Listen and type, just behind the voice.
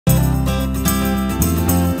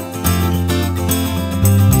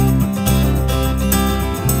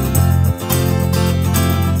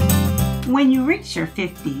When you reach your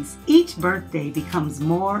 50s, each birthday becomes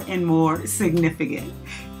more and more significant.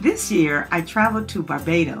 This year, I traveled to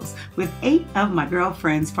Barbados with 8 of my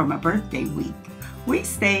girlfriends for my birthday week. We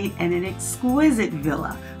stayed in an exquisite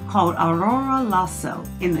villa called Aurora Lasso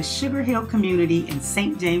in the Sugar Hill community in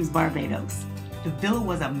St. James, Barbados. The villa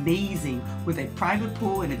was amazing with a private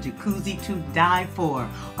pool and a jacuzzi to die for.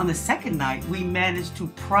 On the second night, we managed to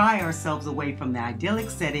pry ourselves away from the idyllic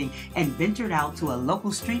setting and ventured out to a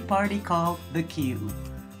local street party called The Q.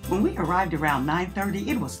 When we arrived around 9:30,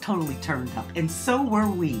 it was totally turned up, and so were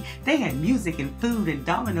we. They had music and food and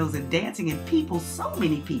dominoes and dancing and people, so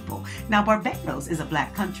many people. Now, Barbados is a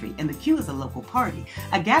black country, and the Q is a local party.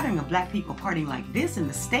 A gathering of black people partying like this in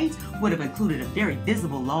the States would have included a very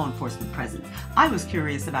visible law enforcement presence. I was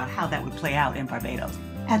curious about how that would play out in Barbados.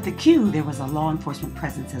 At the Q, there was a law enforcement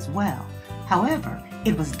presence as well. However,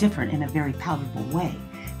 it was different in a very palpable way.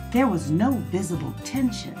 There was no visible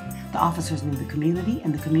tension. The officers knew the community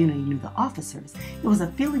and the community knew the officers. It was a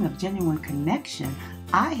feeling of genuine connection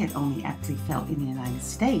I had only actually felt in the United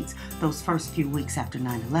States those first few weeks after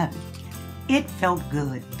 9/11. It felt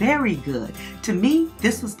good, very good. To me,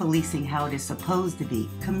 this was policing how it is supposed to be,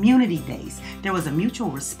 community-based. There was a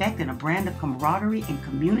mutual respect and a brand of camaraderie and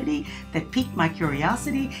community that piqued my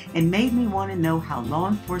curiosity and made me want to know how law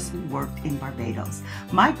enforcement worked in Barbados.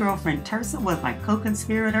 My girlfriend Tersa was my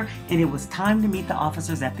co-conspirator, and it was time to meet the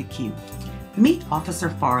officers at the Q. Meet Officer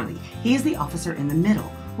Farley. He is the officer in the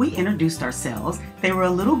middle. We introduced ourselves. They were a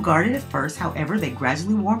little guarded at first, however, they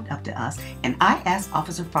gradually warmed up to us, and I asked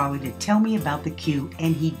Officer Farley to tell me about the Q,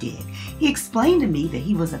 and he did. He explained to me that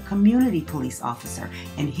he was a community police officer,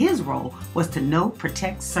 and his role was to know,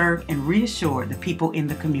 protect, serve, and reassure the people in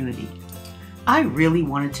the community. I really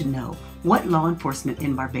wanted to know what law enforcement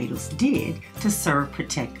in Barbados did to serve,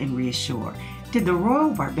 protect, and reassure. Did the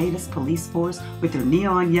Royal Barbados Police Force, with their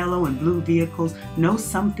neon yellow and blue vehicles, know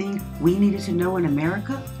something we needed to know in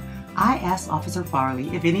America? I asked Officer Farley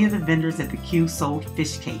if any of the vendors at the Q sold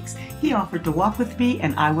fish cakes. He offered to walk with me,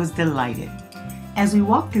 and I was delighted. As we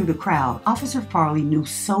walked through the crowd, Officer Farley knew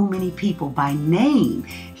so many people by name.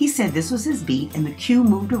 He said this was his beat and the Q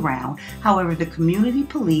moved around. However, the community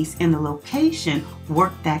police in the location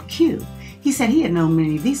worked that Q. He said he had known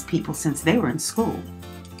many of these people since they were in school.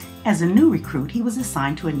 As a new recruit, he was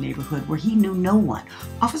assigned to a neighborhood where he knew no one.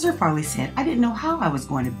 Officer Farley said, I didn't know how I was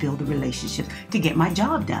going to build the relationships to get my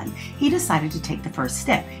job done. He decided to take the first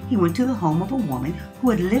step. He went to the home of a woman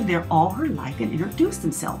who had lived there all her life and introduced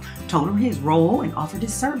himself, told her his role and offered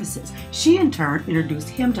his services. She in turn introduced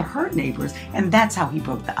him to her neighbors, and that's how he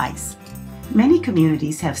broke the ice. Many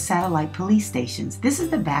communities have satellite police stations. This is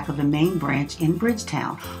the back of the main branch in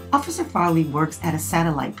Bridgetown. Officer Farley works at a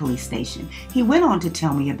satellite police station. He went on to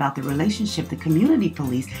tell me about the relationship the community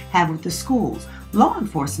police have with the schools. Law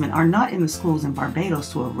enforcement are not in the schools in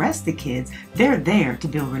Barbados to arrest the kids. They're there to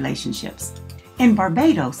build relationships. In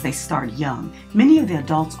Barbados, they start young. Many of the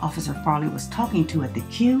adults Officer Farley was talking to at the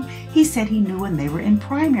Q, he said he knew when they were in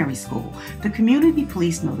primary school. The community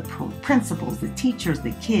police know the principals, the teachers,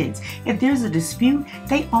 the kids. If there's a dispute,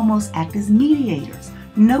 they almost act as mediators.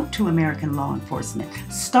 Note to American law enforcement,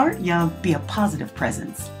 start young, be a positive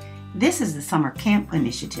presence. This is the summer camp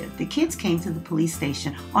initiative. The kids came to the police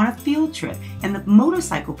station on a field trip, and the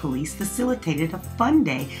motorcycle police facilitated a fun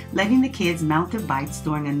day, letting the kids mount their bikes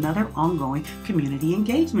during another ongoing community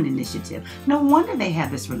engagement initiative. No wonder they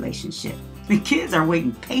have this relationship. The kids are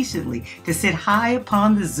waiting patiently to sit high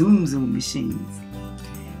upon the Zoom machines.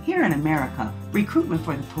 Here in America, recruitment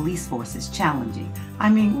for the police force is challenging. I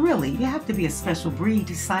mean, really, you have to be a special breed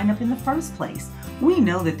to sign up in the first place. We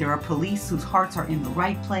know that there are police whose hearts are in the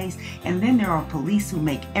right place, and then there are police who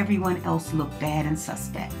make everyone else look bad and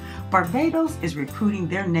suspect. Barbados is recruiting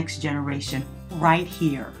their next generation right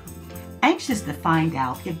here. Anxious to find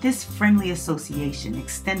out if this friendly association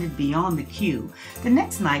extended beyond the Q, the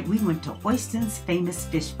next night we went to Oyston's famous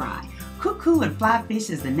fish fry. Cuckoo and fly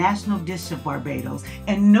fish is the national dish of Barbados,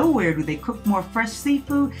 and nowhere do they cook more fresh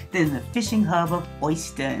seafood than the fishing hub of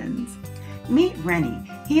Oyston's. Meet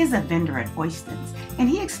Rennie. He is a vendor at Oyston's, and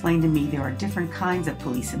he explained to me there are different kinds of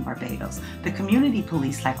police in Barbados. The community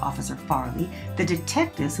police like Officer Farley, the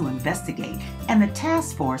detectives who investigate, and the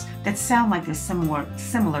task force that sound like they're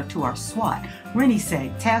similar to our SWAT. Rennie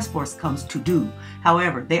said task force comes to do.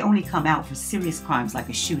 However, they only come out for serious crimes like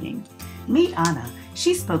a shooting. Meet Anna.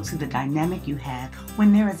 She spoke to the dynamic you have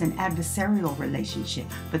when there is an adversarial relationship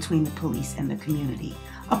between the police and the community.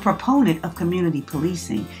 A proponent of community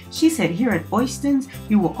policing, she said here at Oyston's,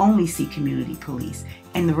 you will only see community police,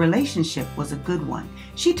 and the relationship was a good one.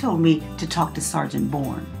 She told me to talk to Sergeant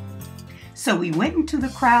Bourne. So we went into the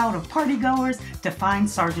crowd of partygoers to find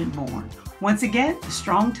Sergeant Bourne. Once again, the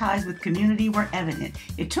strong ties with community were evident.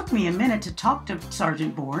 It took me a minute to talk to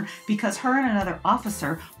Sergeant Bourne because her and another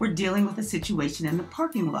officer were dealing with a situation in the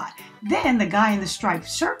parking lot. Then the guy in the striped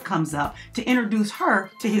shirt comes up to introduce her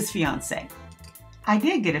to his fiancée. I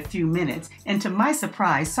did get a few minutes, and to my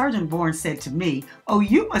surprise, Sergeant Bourne said to me, "Oh,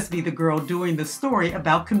 you must be the girl doing the story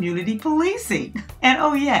about community policing." And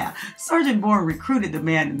oh yeah, Sergeant Bourne recruited the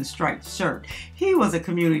man in the striped shirt. He was a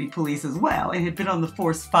community police as well and had been on the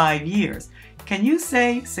force 5 years. Can you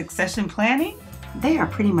say succession planning? They are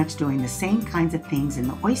pretty much doing the same kinds of things in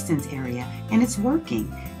the Oistins area, and it's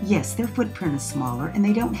working. Yes, their footprint is smaller and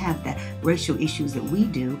they don't have the racial issues that we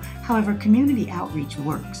do. However, community outreach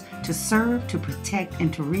works to serve, to protect,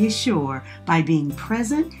 and to reassure by being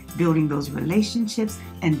present, building those relationships,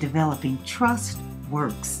 and developing trust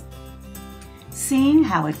works. Seeing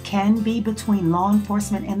how it can be between law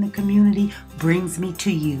enforcement and the community brings me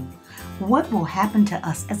to you. What will happen to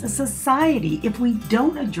us as a society if we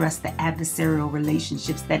don't address the adversarial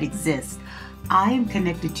relationships that exist? I am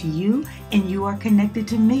connected to you and you are connected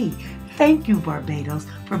to me. Thank you, Barbados,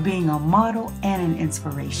 for being a model and an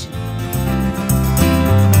inspiration.